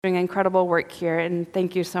Doing incredible work here, and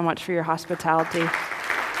thank you so much for your hospitality.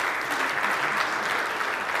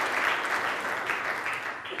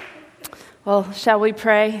 Well, shall we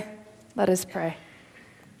pray? Let us pray.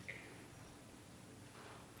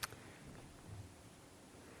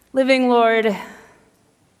 Living Lord,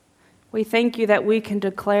 we thank you that we can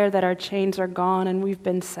declare that our chains are gone and we've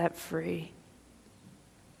been set free.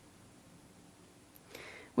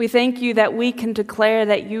 We thank you that we can declare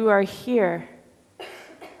that you are here,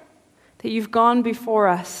 that you've gone before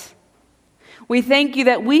us. We thank you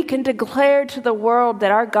that we can declare to the world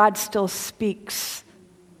that our God still speaks.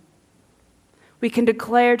 We can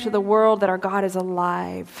declare to the world that our God is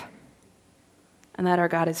alive and that our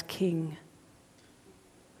God is King.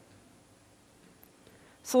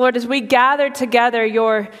 So Lord, as we gather together,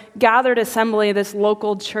 your gathered assembly, this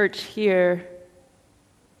local church here,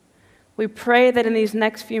 we pray that in these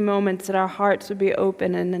next few moments that our hearts would be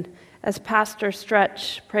open, and as Pastor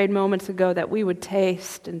Stretch prayed moments ago, that we would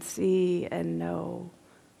taste and see and know,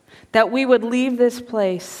 that we would leave this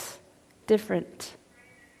place different,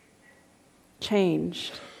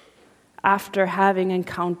 changed, after having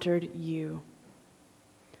encountered you.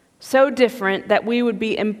 So different that we would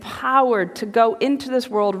be empowered to go into this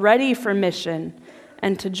world ready for mission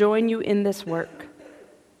and to join you in this work.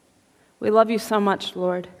 We love you so much,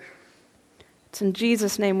 Lord. It's in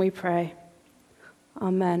Jesus' name we pray.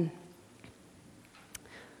 Amen.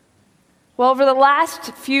 Well, over the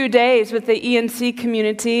last few days with the ENC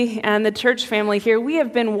community and the church family here, we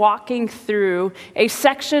have been walking through a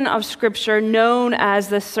section of Scripture known as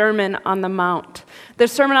the Sermon on the Mount. The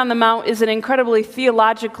Sermon on the Mount is an incredibly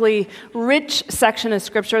theologically rich section of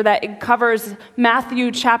Scripture that covers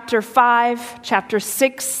Matthew chapter 5, chapter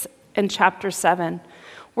 6, and chapter 7.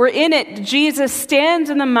 Where in it, Jesus stands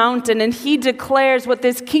in the mountain and he declares what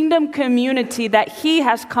this kingdom community that he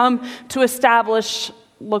has come to establish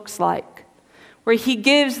looks like. Where he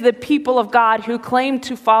gives the people of God who claim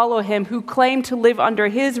to follow him, who claim to live under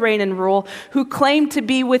his reign and rule, who claim to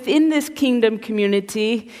be within this kingdom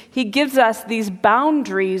community, he gives us these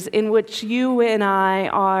boundaries in which you and I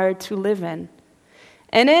are to live in.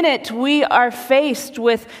 And in it, we are faced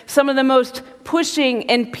with some of the most pushing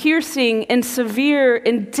and piercing and severe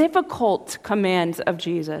and difficult commands of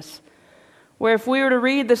Jesus. Where if we were to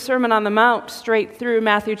read the Sermon on the Mount straight through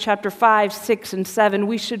Matthew chapter 5, 6, and 7,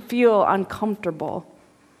 we should feel uncomfortable.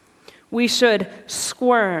 We should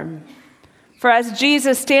squirm. For as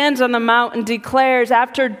Jesus stands on the mount and declares,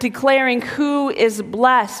 after declaring who is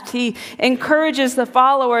blessed, he encourages the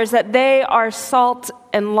followers that they are salt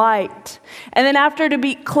and light. And then after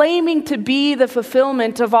claiming to be the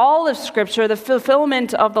fulfillment of all of Scripture, the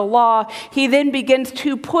fulfillment of the law, he then begins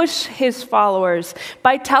to push his followers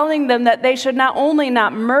by telling them that they should not only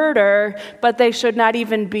not murder, but they should not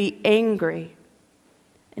even be angry.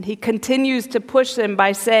 And he continues to push them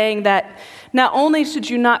by saying that not only should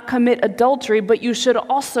you not commit adultery, but you should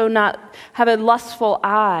also not have a lustful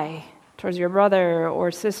eye towards your brother or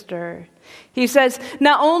sister. He says,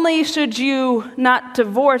 not only should you not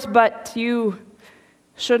divorce, but you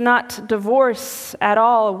should not divorce at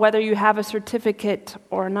all, whether you have a certificate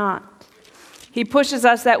or not. He pushes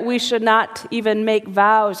us that we should not even make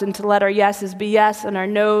vows and to let our yeses be yes and our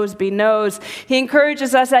noes be noes. He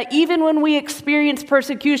encourages us that even when we experience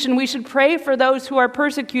persecution, we should pray for those who are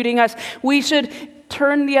persecuting us. We should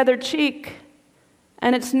turn the other cheek.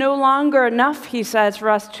 And it's no longer enough, he says, for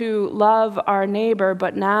us to love our neighbor,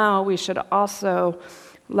 but now we should also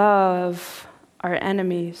love our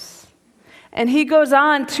enemies. And he goes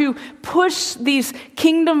on to push these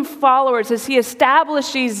kingdom followers as he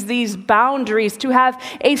establishes these boundaries to have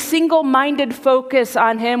a single-minded focus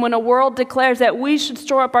on him. When a world declares that we should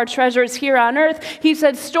store up our treasures here on earth, he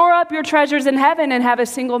said, store up your treasures in heaven and have a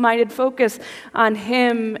single-minded focus on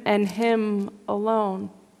him and him alone.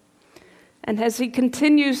 And as he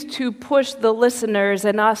continues to push the listeners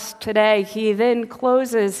and us today, he then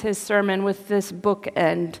closes his sermon with this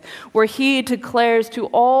bookend, where he declares to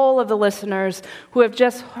all of the listeners who have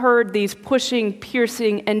just heard these pushing,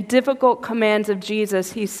 piercing, and difficult commands of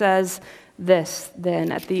Jesus, he says this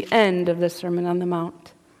then at the end of the Sermon on the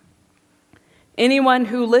Mount. Anyone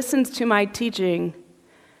who listens to my teaching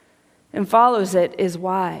and follows it is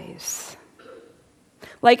wise.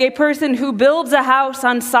 Like a person who builds a house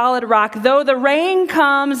on solid rock, though the rain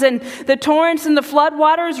comes and the torrents and the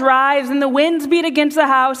floodwaters rise and the winds beat against the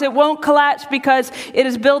house, it won't collapse because it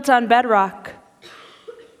is built on bedrock.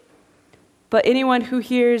 But anyone who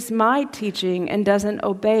hears my teaching and doesn't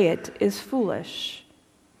obey it is foolish,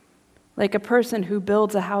 like a person who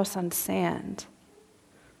builds a house on sand.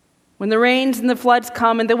 When the rains and the floods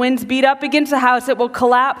come and the winds beat up against the house, it will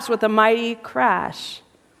collapse with a mighty crash.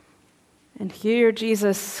 And here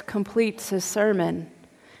Jesus completes his sermon.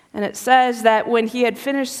 And it says that when he had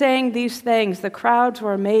finished saying these things, the crowds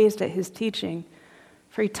were amazed at his teaching,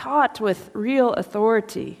 for he taught with real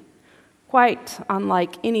authority, quite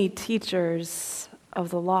unlike any teachers of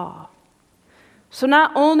the law. So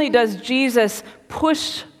not only does Jesus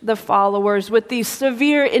push the followers with these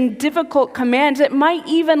severe and difficult commands, it might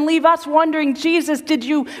even leave us wondering, Jesus, did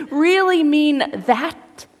you really mean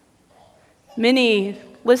that? Many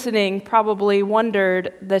listening probably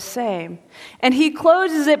wondered the same. And he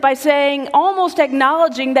closes it by saying, almost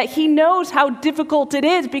acknowledging that he knows how difficult it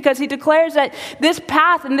is, because he declares that this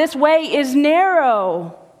path and this way is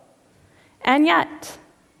narrow. And yet,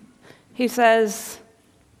 he says,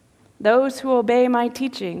 those who obey my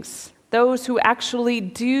teachings, those who actually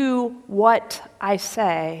do what I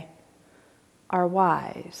say, are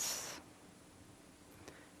wise.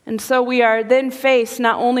 And so we are then faced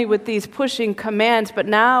not only with these pushing commands, but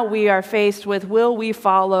now we are faced with, will we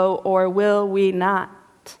follow or will we not?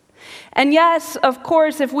 And yes, of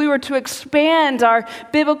course, if we were to expand our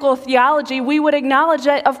biblical theology, we would acknowledge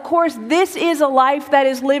that, of course, this is a life that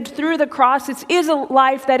is lived through the cross. This is a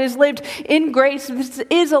life that is lived in grace. This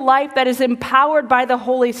is a life that is empowered by the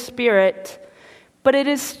Holy Spirit. But it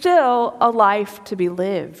is still a life to be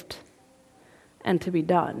lived and to be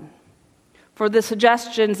done. For the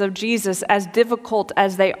suggestions of Jesus, as difficult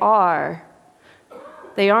as they aren't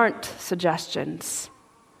suggestions,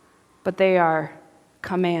 but they are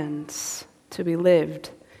commands to be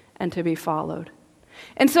lived and to be followed.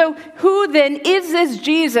 And so who then is this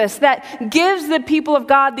Jesus that gives the people of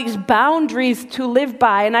God these boundaries to live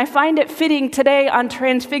by? And I find it fitting today on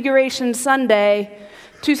Transfiguration Sunday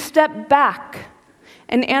to step back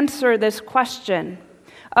and answer this question.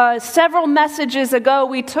 Several messages ago,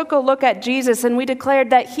 we took a look at Jesus and we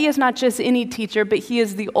declared that he is not just any teacher, but he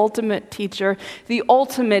is the ultimate teacher, the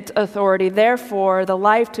ultimate authority. Therefore, the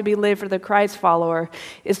life to be lived for the Christ follower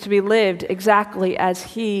is to be lived exactly as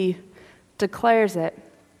he declares it.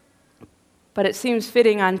 But it seems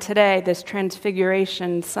fitting on today, this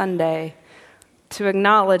Transfiguration Sunday, to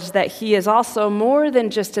acknowledge that he is also more than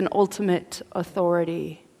just an ultimate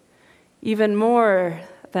authority, even more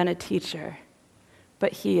than a teacher.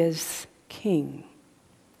 But he is king.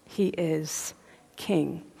 He is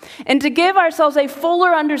king. And to give ourselves a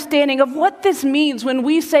fuller understanding of what this means when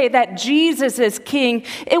we say that Jesus is king,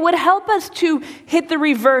 it would help us to hit the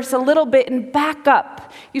reverse a little bit and back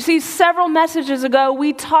up. You see, several messages ago,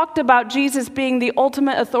 we talked about Jesus being the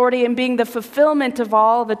ultimate authority and being the fulfillment of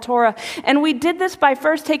all the Torah. And we did this by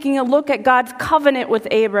first taking a look at God's covenant with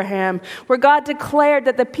Abraham, where God declared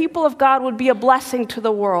that the people of God would be a blessing to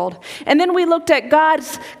the world. And then we looked at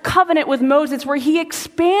God's covenant with Moses, where he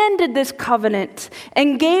expanded this covenant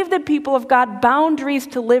and gave the people of God boundaries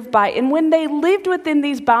to live by. And when they lived within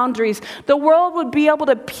these boundaries, the world would be able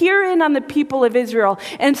to peer in on the people of Israel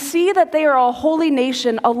and see that they are a holy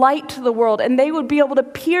nation, a light to the world. And they would be able to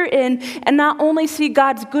peer in and not only see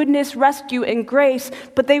God's goodness, rescue, and grace,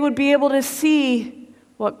 but they would be able to see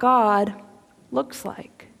what God looks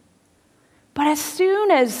like. But as soon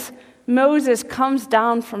as Moses comes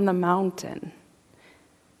down from the mountain,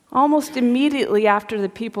 almost immediately after the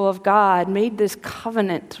people of God made this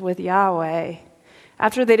covenant with Yahweh,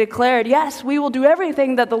 after they declared, yes, we will do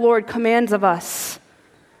everything that the Lord commands of us,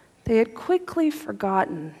 they had quickly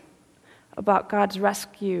forgotten about God's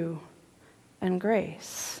rescue and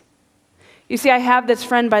grace. You see, I have this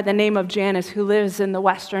friend by the name of Janice who lives in the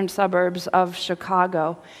western suburbs of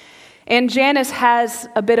Chicago. And Janice has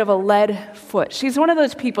a bit of a lead foot. She's one of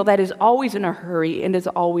those people that is always in a hurry and is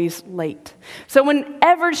always late. So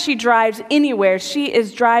whenever she drives anywhere, she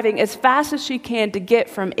is driving as fast as she can to get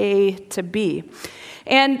from A to B.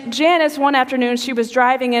 And Janice, one afternoon, she was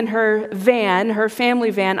driving in her van, her family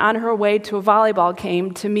van, on her way to a volleyball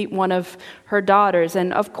game to meet one of her daughters.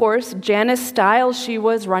 And of course, Janice style, she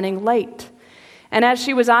was running late. And as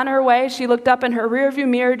she was on her way, she looked up in her rearview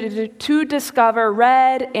mirror to discover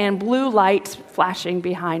red and blue lights flashing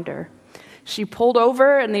behind her. She pulled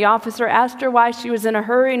over, and the officer asked her why she was in a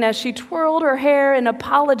hurry, and as she twirled her hair and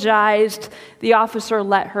apologized, the officer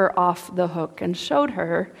let her off the hook and showed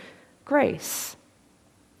her grace.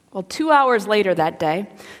 Well, 2 hours later that day,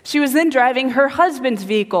 she was then driving her husband's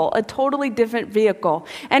vehicle, a totally different vehicle.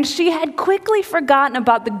 And she had quickly forgotten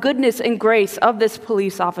about the goodness and grace of this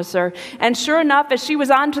police officer. And sure enough, as she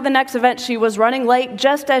was on to the next event, she was running late,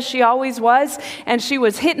 just as she always was. And she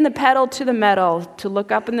was hitting the pedal to the metal to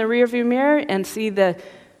look up in the rearview mirror and see the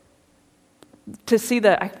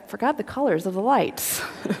I forgot the colors of the lights.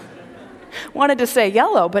 wanted to say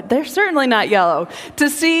yellow, but they're certainly not yellow, to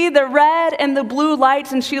see the red and the blue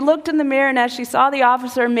lights. And she looked in the mirror, and as she saw the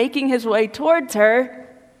officer making his way towards her,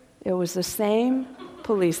 it was the same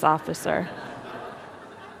police officer.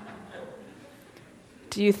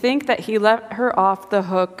 Do you think that he let her off the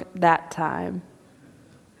hook that time?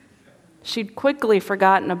 She'd quickly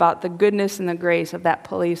forgotten about the goodness and the grace of that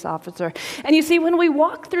police officer. And you see, when we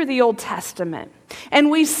walk through the Old Testament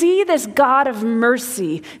and we see this God of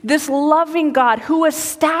mercy, this loving God who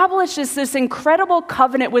establishes this incredible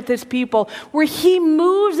covenant with his people, where he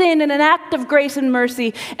moves in an act of grace and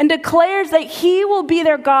mercy and declares that he will be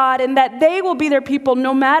their God and that they will be their people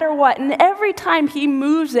no matter what. And every time he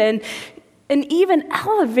moves in and even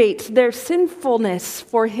elevates their sinfulness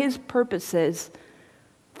for his purposes,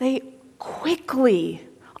 they quickly,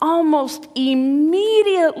 almost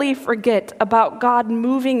immediately forget about God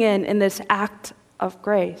moving in this act of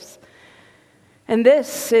grace. And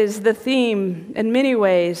this is the theme in many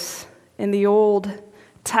ways in the Old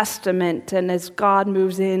Testament and as God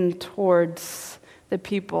moves in towards the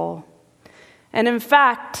people. And in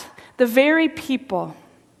fact, the very people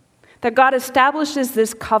that God establishes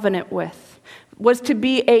this covenant with was to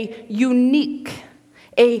be a unique,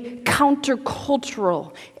 a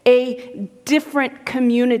countercultural, a different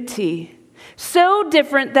community. So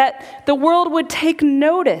different that the world would take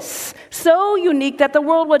notice. So unique that the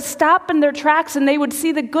world would stop in their tracks and they would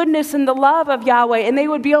see the goodness and the love of Yahweh, and they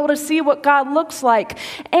would be able to see what God looks like.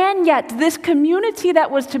 And yet, this community that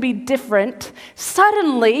was to be different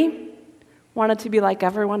suddenly wanted to be like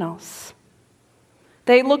everyone else.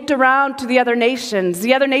 They looked around to the other nations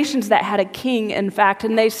that had a king, in fact,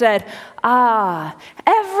 and they said,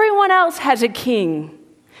 everyone else has a king.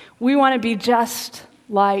 We want to be just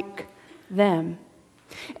like them.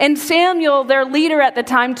 And Samuel, their leader at the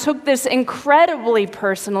time, took this incredibly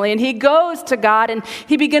personally, and he goes to God and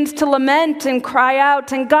he begins to lament and cry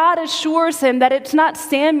out, and God assures him that it's not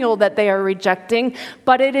Samuel that they are rejecting,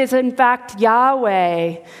 but it is in fact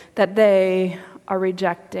Yahweh that they are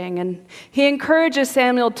rejecting. And he encourages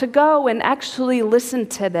Samuel to go and actually listen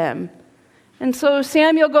to them. And so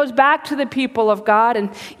Samuel goes back to the people of God,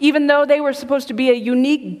 and even though they were supposed to be a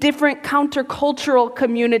unique, different, countercultural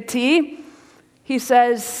community, he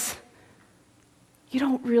says, you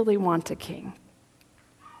don't really want a king.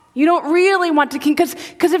 You don't really want a king, because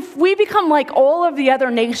if we become like all of the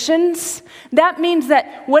other nations, that means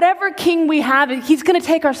that whatever king we have, he's going to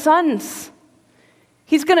take our sons.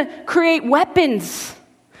 He's going to create weapons.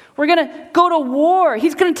 We're going to go to war.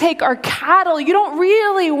 He's going to take our cattle. You don't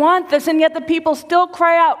really want this. And yet the people still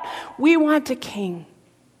cry out, we want a king.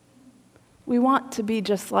 We want to be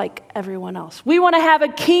just like everyone else. We want to have a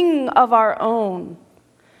king of our own.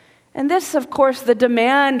 And this, of course, the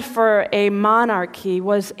demand for a monarchy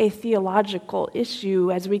was a theological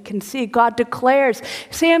issue, as we can see. God declares,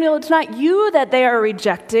 Samuel, it's not you that they are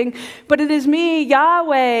rejecting, but it is me,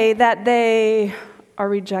 Yahweh, that they are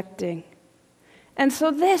rejecting. And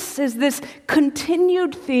so this is this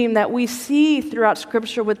continued theme that we see throughout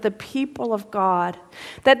Scripture with the people of God,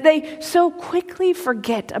 that they so quickly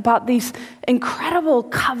forget about these incredible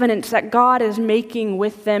covenants that God is making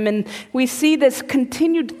with them. And we see this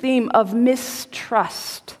continued theme of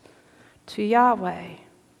mistrust to Yahweh.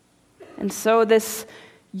 And so this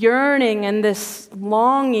yearning and this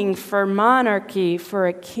longing for monarchy, for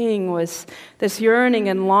a king, was this yearning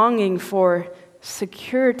and longing for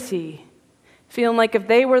security, feeling like if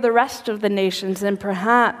they were the rest of the nations, then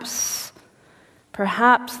perhaps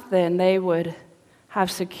then they would have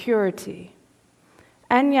security.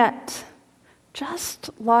 And yet, just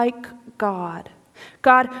like God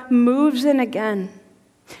moves in again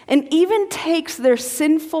and even takes their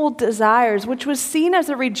sinful desires, which was seen as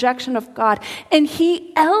a rejection of God, and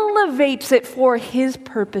he elevates it for his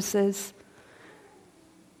purposes.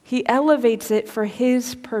 He elevates it for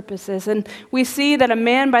his purposes. And we see that a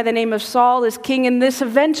man by the name of Saul is king, and this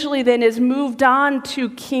eventually then is moved on to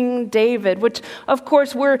King David, which, of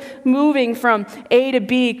course, we're moving from A to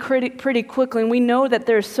B pretty quickly, and we know that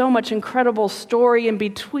there's so much incredible story in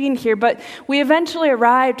between here, but we eventually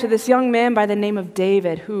arrive to this young man by the name of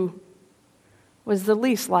David, who was the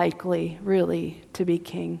least likely, really, to be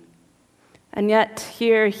king. And yet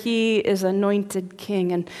here he is anointed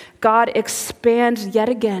king, and God expands yet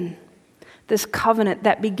again this covenant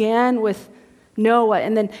that began with Noah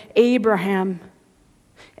and then Abraham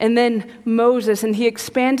and then Moses, and he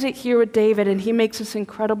expands it here with David, and he makes this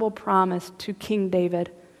incredible promise to King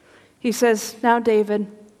David. He says, now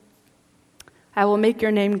David, I will make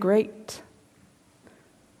your name great,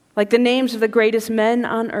 like the names of the greatest men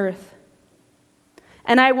on earth.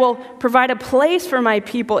 And I will provide a place for my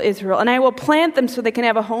people Israel, and I will plant them so they can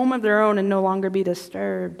have a home of their own and no longer be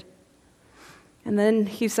disturbed. And then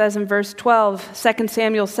he says in verse 12, 2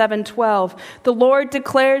 Samuel 7:12, the Lord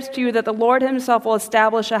declares to you that the Lord himself will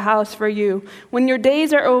establish a house for you. When your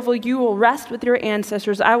days are over, you will rest with your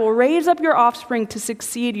ancestors. I will raise up your offspring to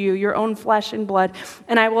succeed you, your own flesh and blood,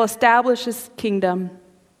 and I will establish his kingdom.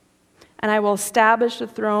 And I will establish the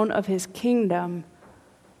throne of his kingdom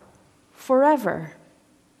forever.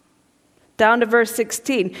 Down to verse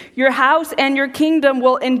 16. Your house and your kingdom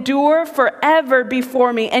will endure forever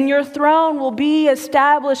before me, and your throne will be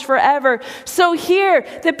established forever. So here,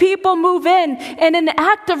 the people move in an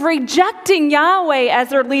act of rejecting Yahweh as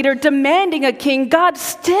their leader, demanding a king. God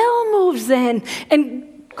still moves in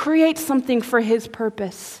and creates something for his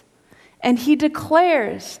purpose. And he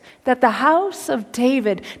declares that the house of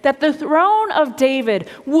David, that the throne of David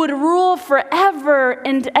would rule forever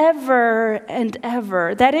and ever and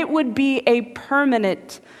ever, that it would be a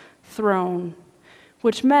permanent throne,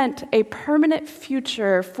 which meant a permanent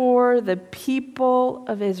future for the people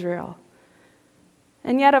of Israel.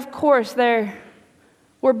 And yet, of course, there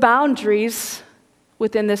were boundaries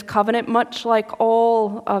within this covenant, much like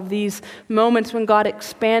all of these moments when God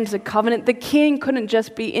expands the covenant. The king couldn't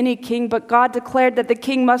just be any king, but God declared that the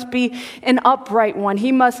king must be an upright one.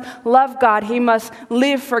 He must love God. He must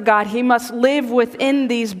live for God. He must live within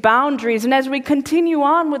these boundaries. And as we continue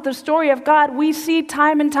on with the story of God, we see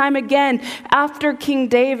time and time again, after King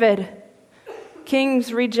David,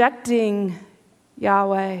 kings rejecting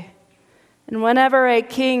Yahweh. And whenever a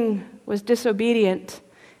king was disobedient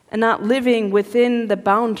and not living within the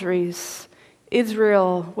boundaries,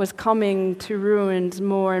 Israel was coming to ruins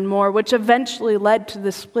more and more, which eventually led to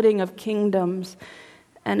the splitting of kingdoms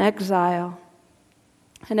and exile.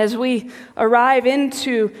 And as we arrive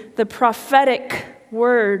into the prophetic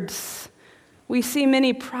words, we see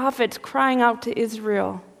many prophets crying out to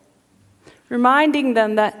Israel, reminding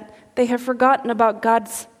them that they have forgotten about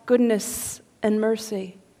God's goodness and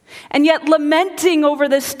mercy. And yet lamenting over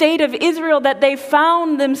the state of Israel that they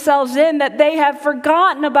found themselves in, that they have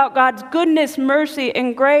forgotten about God's goodness, mercy,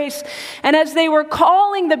 and grace. And as they were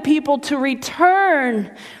calling the people to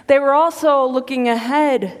return, they were also looking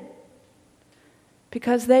ahead,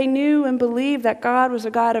 because they knew and believed that God was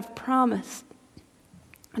a God of promise,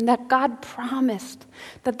 and that God promised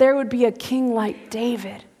that there would be a king like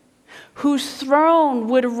David, whose throne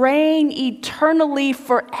would reign eternally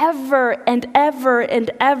forever and ever and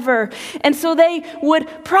ever. And so they would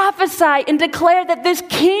prophesy and declare that this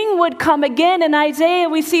king would come again. In Isaiah,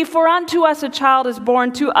 we see, for unto us a child is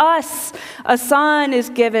born, to us a son is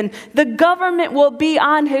given. The government will be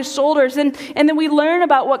on his shoulders. And then we learn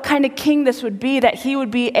about what kind of king this would be, that he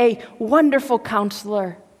would be a wonderful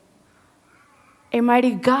counselor, a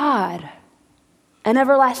mighty God, an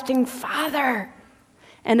everlasting Father,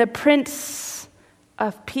 and a Prince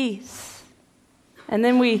of Peace. And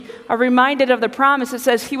then we are reminded of the promise. It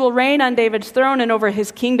says, he will reign on David's throne and over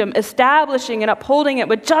his kingdom, establishing and upholding it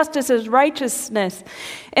with justice and righteousness.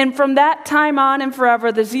 And from that time on and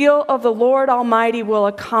forever, the zeal of the Lord Almighty will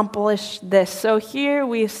accomplish this. So here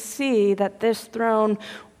we see that this throne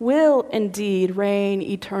will indeed reign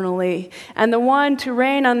eternally. And the one to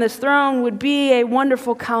reign on this throne would be a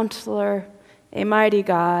wonderful counselor, a mighty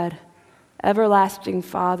God, everlasting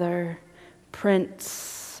Father,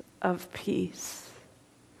 Prince of Peace.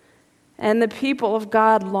 And the people of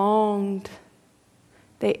God longed,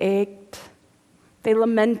 they ached, they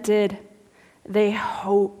lamented, they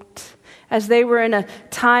hoped, as they were in a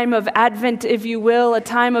time of Advent, if you will, a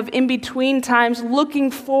time of in-between times, looking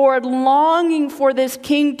forward, longing for this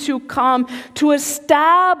king to come, to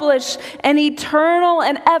establish an eternal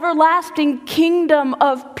and everlasting kingdom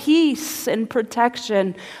of peace and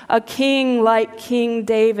protection, a king like King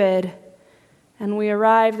David. And we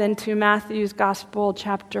arrive then to Matthew's Gospel,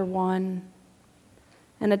 chapter 1,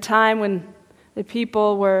 in a time when the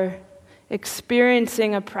people were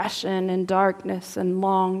experiencing oppression and darkness and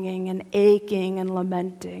longing and aching and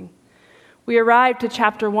lamenting. We arrive to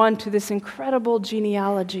chapter 1, to this incredible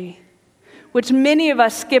genealogy, which many of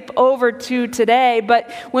us skip over to today. But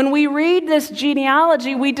when we read this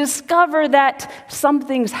genealogy, we discover that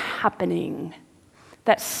something's happening,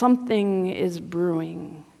 that something is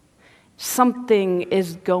brewing. Something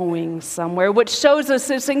is going somewhere, which shows us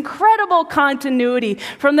this incredible continuity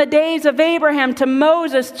from the days of Abraham to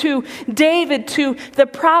Moses to David to the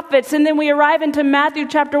prophets. And then we arrive into Matthew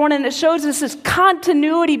chapter 1, and it shows us this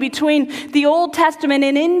continuity between the Old Testament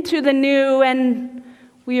and into the New. And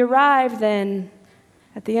we arrive then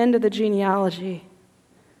at the end of the genealogy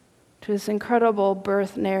to this incredible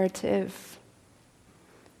birth narrative.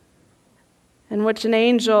 in which an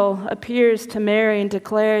angel appears to Mary and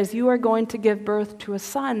declares, "You are going to give birth to a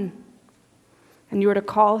son, and you are to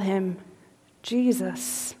call him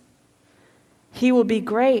Jesus. He will be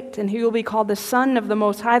great, and he will be called the Son of the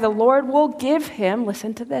Most High. The Lord will give him,"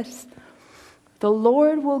 listen to this, "the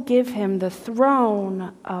Lord will give him the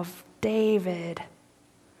throne of David,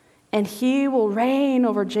 and he will reign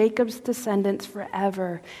over Jacob's descendants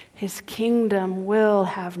forever. His kingdom will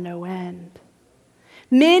have no end."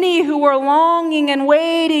 Many who were longing and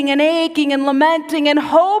waiting and aching and lamenting and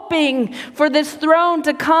hoping for this throne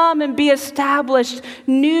to come and be established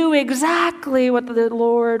knew exactly what the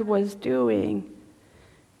Lord was doing.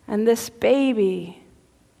 And this baby,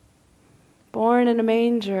 born in a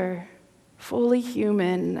manger, fully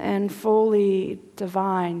human and fully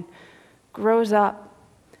divine, grows up.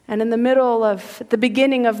 And in the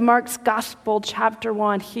beginning of Mark's Gospel, chapter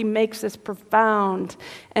 1, he makes this profound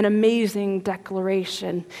and amazing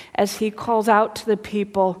declaration as he calls out to the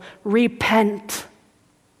people, "Repent,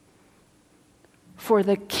 for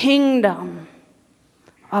the kingdom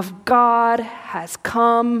of God has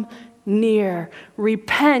come near."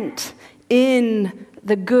 Repent in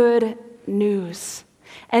the good news.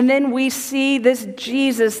 And then we see this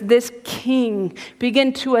Jesus, this King,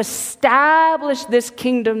 begin to establish this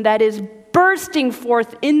kingdom that is bursting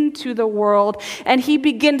forth into the world. And he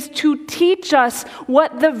begins to teach us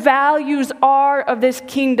what the values are of this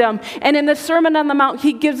kingdom. And in the Sermon on the Mount,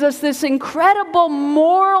 he gives us this incredible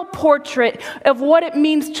moral portrait of what it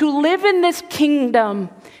means to live in this kingdom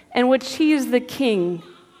in which he is the king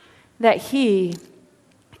that he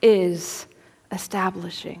is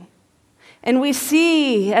establishing. And we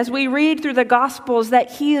see, as we read through the Gospels, that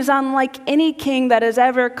he is unlike any king that has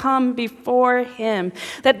ever come before him.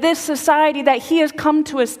 That this society that he has come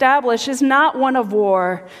to establish is not one of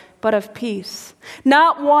war, but of peace.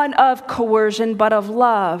 Not one of coercion, but of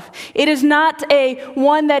love. It is not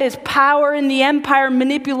one that is power in the empire,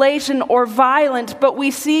 manipulation, or violence, but we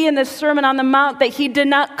see in the Sermon on the Mount that he did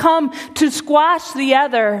not come to squash the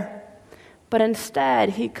other, but instead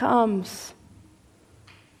he comes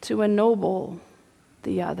to ennoble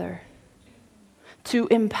the other, to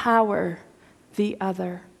empower the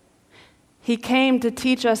other. He came to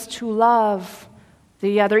teach us to love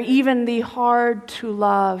the other, even the hard to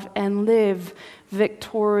love, and live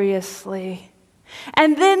victoriously.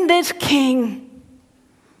 And then this king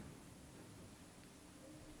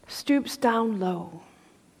stoops down low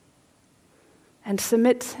and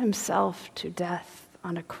submits himself to death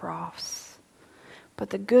on a cross. But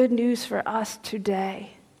the good news for us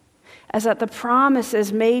today is that the promise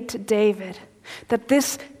is made to David that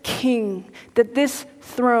this king, that this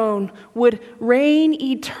throne would reign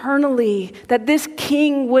eternally, that this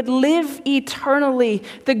king would live eternally.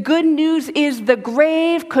 The good news is the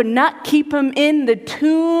grave could not keep him in, the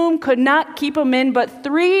tomb could not keep him in, but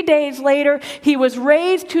 3 days later, he was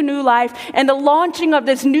raised to new life, and the launching of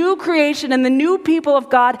this new creation and the new people of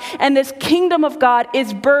God and this kingdom of God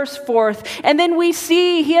is burst forth. And then we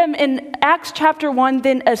see him in Acts chapter 1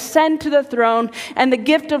 then ascend to the throne, and the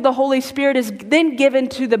gift of the Holy Spirit is then given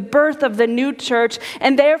to the birth of the new church.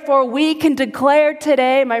 And therefore we can declare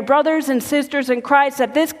today, my brothers and sisters in Christ,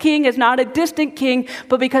 that this king is not a distant king,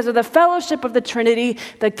 but because of the fellowship of the Trinity,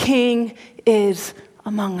 the king is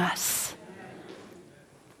among us.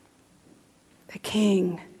 The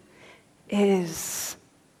king is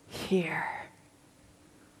here.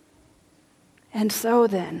 And so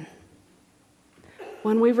then,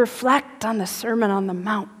 when we reflect on the Sermon on the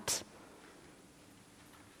Mount,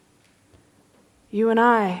 you and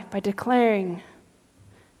I, by declaring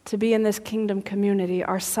to be in this kingdom community,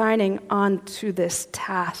 are signing on to this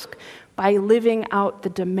task by living out the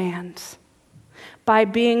demands, by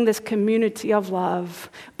being this community of love,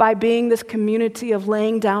 by being this community of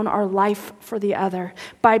laying down our life for the other,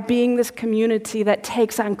 by being this community that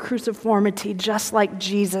takes on cruciformity just like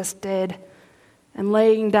Jesus did, and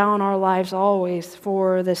laying down our lives always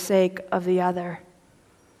for the sake of the other.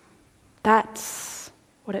 That's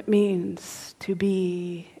what it means to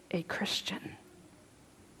be a Christian.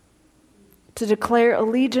 To declare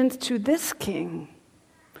allegiance to this King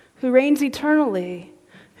who reigns eternally,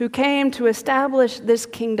 who came to establish this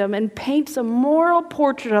kingdom and paints a moral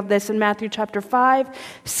portrait of this in Matthew chapter 5,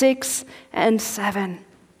 6, and 7.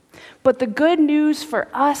 But the good news for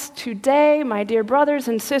us today, my dear brothers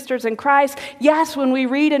and sisters in Christ, yes, when we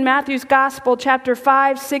read in Matthew's Gospel, chapter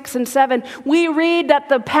 5, 6, and 7, we read that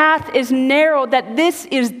the path is narrow, that this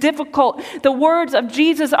is difficult. The words of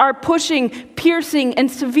Jesus are pushing, piercing, and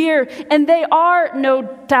severe, and they are no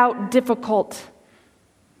doubt difficult.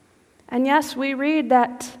 And yes, we read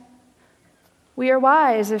that We are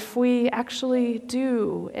wise if we actually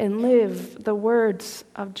do and live the words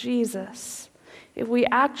of Jesus, if we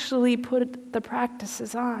actually put the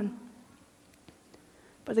practices on.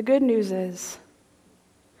 But the good news is,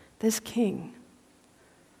 this king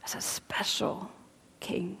is a special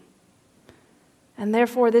king. And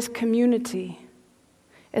therefore, this community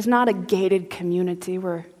is not a gated community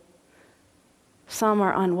where some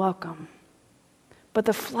are unwelcome. But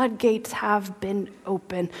the floodgates have been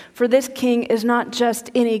open. For this king is not just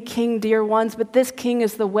any king, dear ones, but this king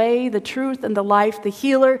is the way, the truth, and the life, the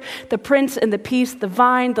healer, the prince and the peace, the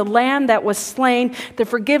vine, the lamb that was slain, the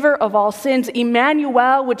forgiver of all sins,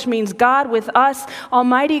 Emmanuel, which means God with us,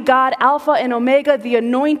 Almighty God, Alpha and Omega, the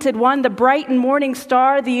anointed one, the bright and morning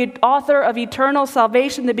star, the author of eternal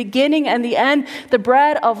salvation, the beginning and the end, the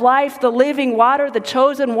bread of life, the living water, the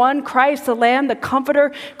chosen one, Christ the Lamb, the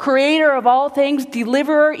comforter, creator of all things,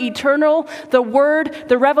 deliverer, eternal, the word,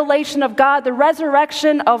 the revelation of God, the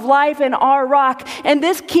resurrection of life, and our rock. And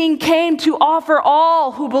this king came to offer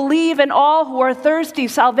all who believe and all who are thirsty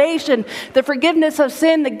salvation, the forgiveness of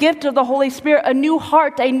sin, the gift of the Holy Spirit, a new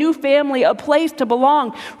heart, a new family, a place to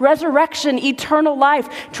belong, resurrection, eternal life,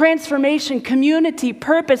 transformation, community,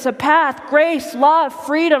 purpose, a path, grace, love,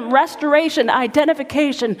 freedom, restoration,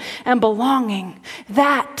 identification, and belonging.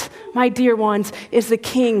 That, my dear ones, is the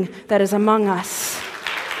king that is among us.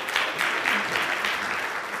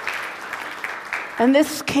 And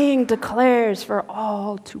this king declares for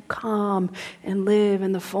all to come and live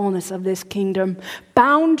in the fullness of this kingdom.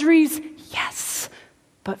 Boundaries, yes,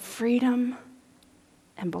 but freedom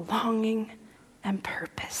and belonging and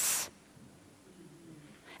purpose.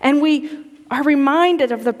 And we are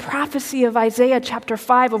reminded of the prophecy of Isaiah chapter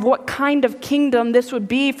 5 of what kind of kingdom this would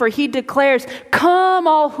be, for he declares, "Come,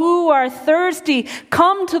 all who are thirsty,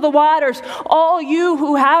 come to the waters. All you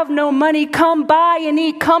who have no money, come buy and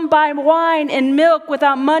eat. Come buy wine and milk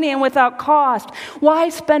without money and without cost. Why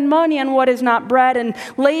spend money on what is not bread and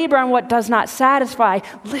labor on what does not satisfy?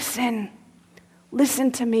 Listen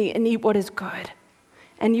to me and eat what is good,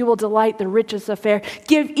 and you will delight the richest of fare.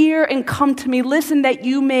 Give ear and come to me. Listen that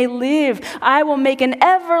you may live. I will make an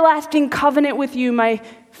everlasting covenant with you, my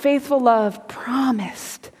faithful love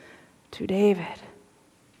promised to David."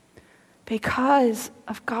 Because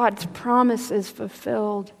of God's promises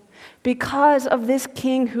fulfilled, because of this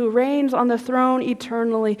king who reigns on the throne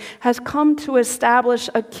eternally, has come to establish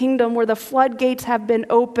a kingdom where the floodgates have been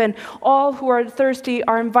opened. All who are thirsty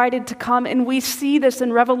are invited to come. And we see this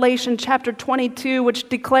in Revelation chapter 22, which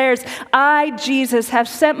declares, "I, Jesus, have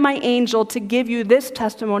sent my angel to give you this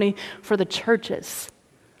testimony for the churches."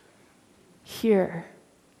 Hear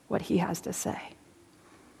what he has to say.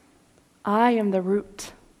 "I am the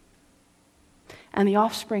root and the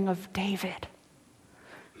offspring of David,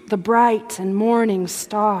 the bright and morning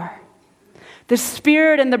star. The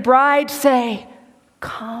Spirit and the bride say,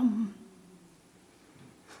 'Come.'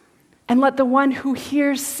 And let the one who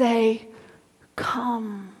hears say,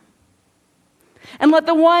 'Come.' And let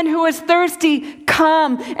the one who is thirsty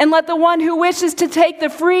come. And let the one who wishes to take the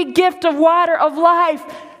free gift of water of life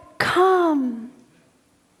come."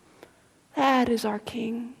 That is our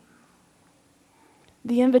King.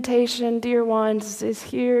 The invitation, dear ones, is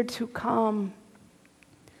here to come.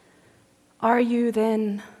 Are you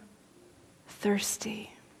then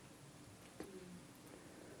thirsty?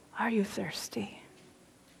 Are you thirsty?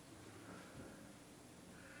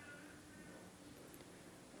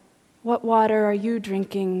 What water are you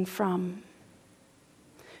drinking from?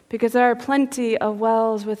 Because there are plenty of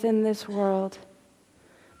wells within this world,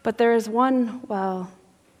 but there is one well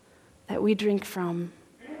that we drink from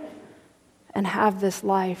and have this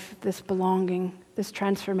life, this belonging, this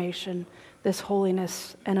transformation, this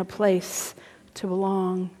holiness, and a place to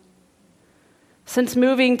belong. Since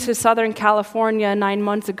moving to Southern California 9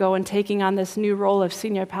 months ago and taking on this new role of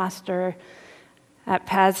senior pastor at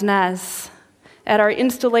Paz Nez, at our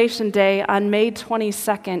installation day on May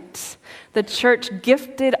 22nd, the church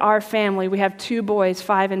gifted our family, we have 2 boys,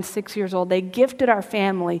 5 and 6 years old, they gifted our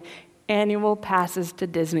family annual passes to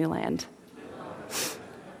Disneyland.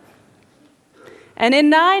 And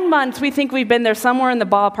in 9 months, we think we've been there somewhere in the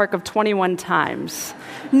ballpark of 21 times.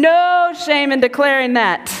 No shame in declaring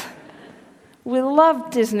that. We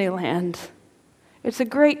love Disneyland. It's a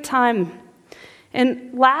great time.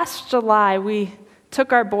 And last July, we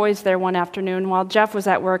took our boys there one afternoon. While Jeff was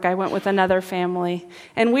at work, I went with another family.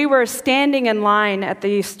 And we were standing in line at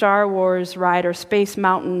the Star Wars ride, or Space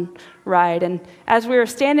Mountain ride. And as we were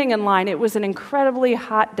standing in line, it was an incredibly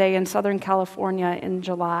hot day in Southern California in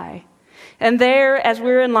July. And there, as we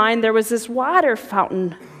were in line, there was this water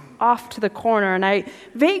fountain off to the corner, and I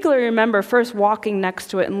vaguely remember first walking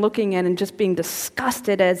next to it and looking in and just being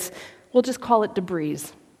disgusted as, we'll just call it debris,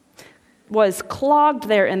 was clogged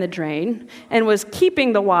there in the drain and was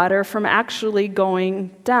keeping the water from actually going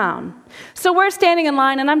down. So we're standing in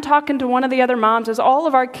line, and I'm talking to one of the other moms as all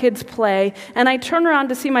of our kids play, and I turn around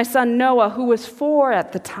to see my son Noah, who was 4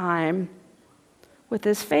 at the time, with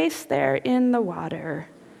his face there in the water,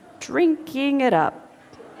 drinking it up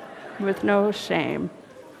with no shame.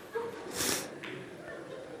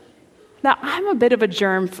 Now, I'm a bit of a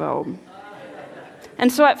germphobe.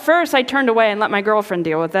 And so at first I turned away and let my girlfriend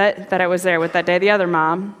deal with it, that I was there with that day, the other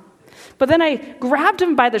mom. But then I grabbed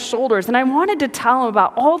him by the shoulders and I wanted to tell him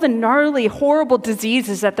about all the gnarly, horrible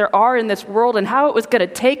diseases that there are in this world and how it was going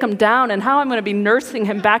to take him down and how I'm going to be nursing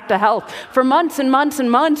him back to health for months and months and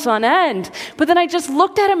months on end. But then I just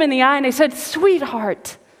looked at him in the eye and I said,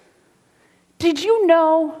 "Sweetheart, did you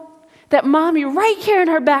know that Mommy right here in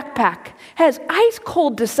her backpack has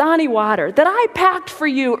ice-cold Dasani water that I packed for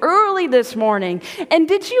you early this morning? And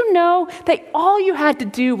did you know that all you had to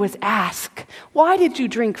do was ask, why did you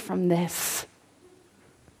drink from this?"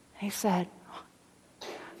 He said,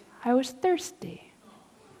 "I was thirsty.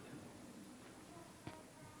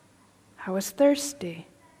 I was thirsty."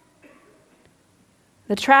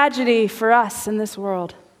 The tragedy for us in this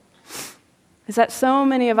world is that so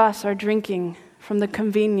many of us are drinking from the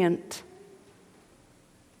convenient,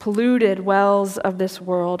 polluted wells of this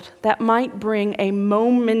world that might bring a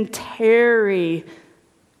momentary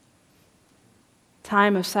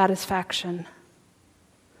time of satisfaction,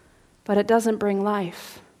 but it doesn't bring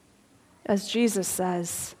life. As Jesus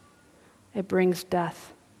says, it brings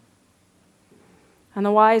death. And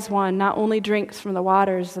the wise one not only drinks from the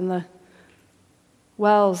waters and the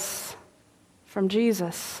wells from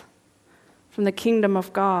Jesus, from the kingdom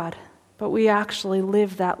of God, but we actually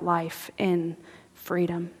live that life in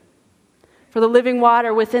freedom. For the living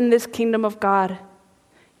water within this kingdom of God,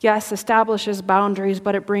 yes, establishes boundaries,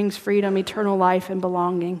 but it brings freedom, eternal life, and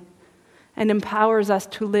belonging, and empowers us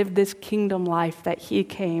to live this kingdom life that He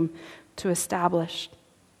came to establish.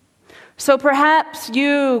 So perhaps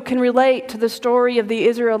you can relate to the story of the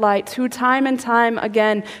Israelites who time and time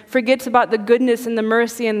again forgets about the goodness and the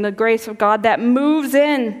mercy and the grace of God that moves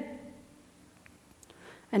in,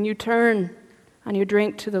 and you turn and you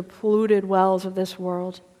drink to the polluted wells of this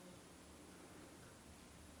world.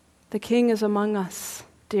 The King is among us,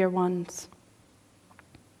 dear ones.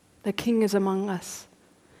 The King is among us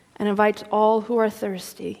and invites all who are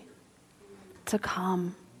thirsty to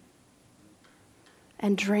come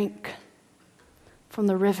and drink from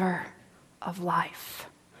the river of life.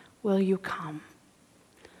 Will you come?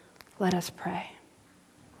 Let us pray.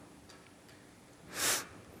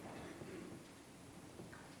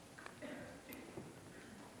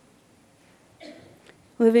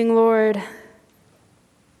 Living Lord,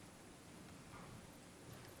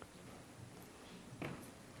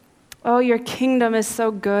 oh, your kingdom is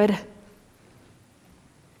so good.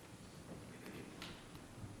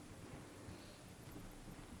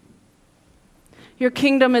 Your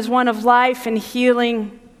kingdom is one of life and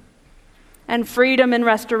healing and freedom and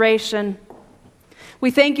restoration.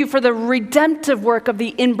 We thank you for the redemptive work of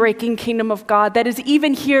the inbreaking kingdom of God that is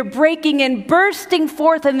even here, breaking and bursting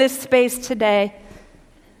forth in this space today.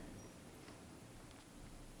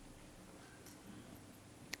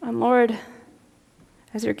 And Lord,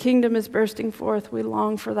 as your kingdom is bursting forth, we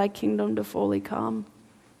long for thy kingdom to fully come,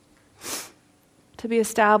 to be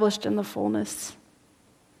established in the fullness.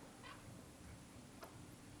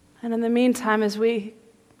 And in the meantime, as we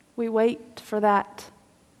wait for that,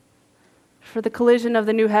 for the collision of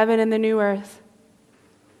the new heaven and the new earth,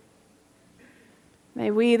 may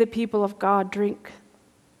we, the people of God, drink,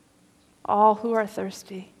 all who are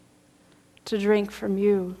thirsty, to drink from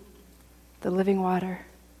you, the living water.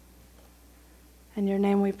 In your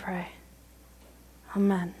name we pray.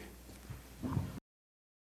 Amen.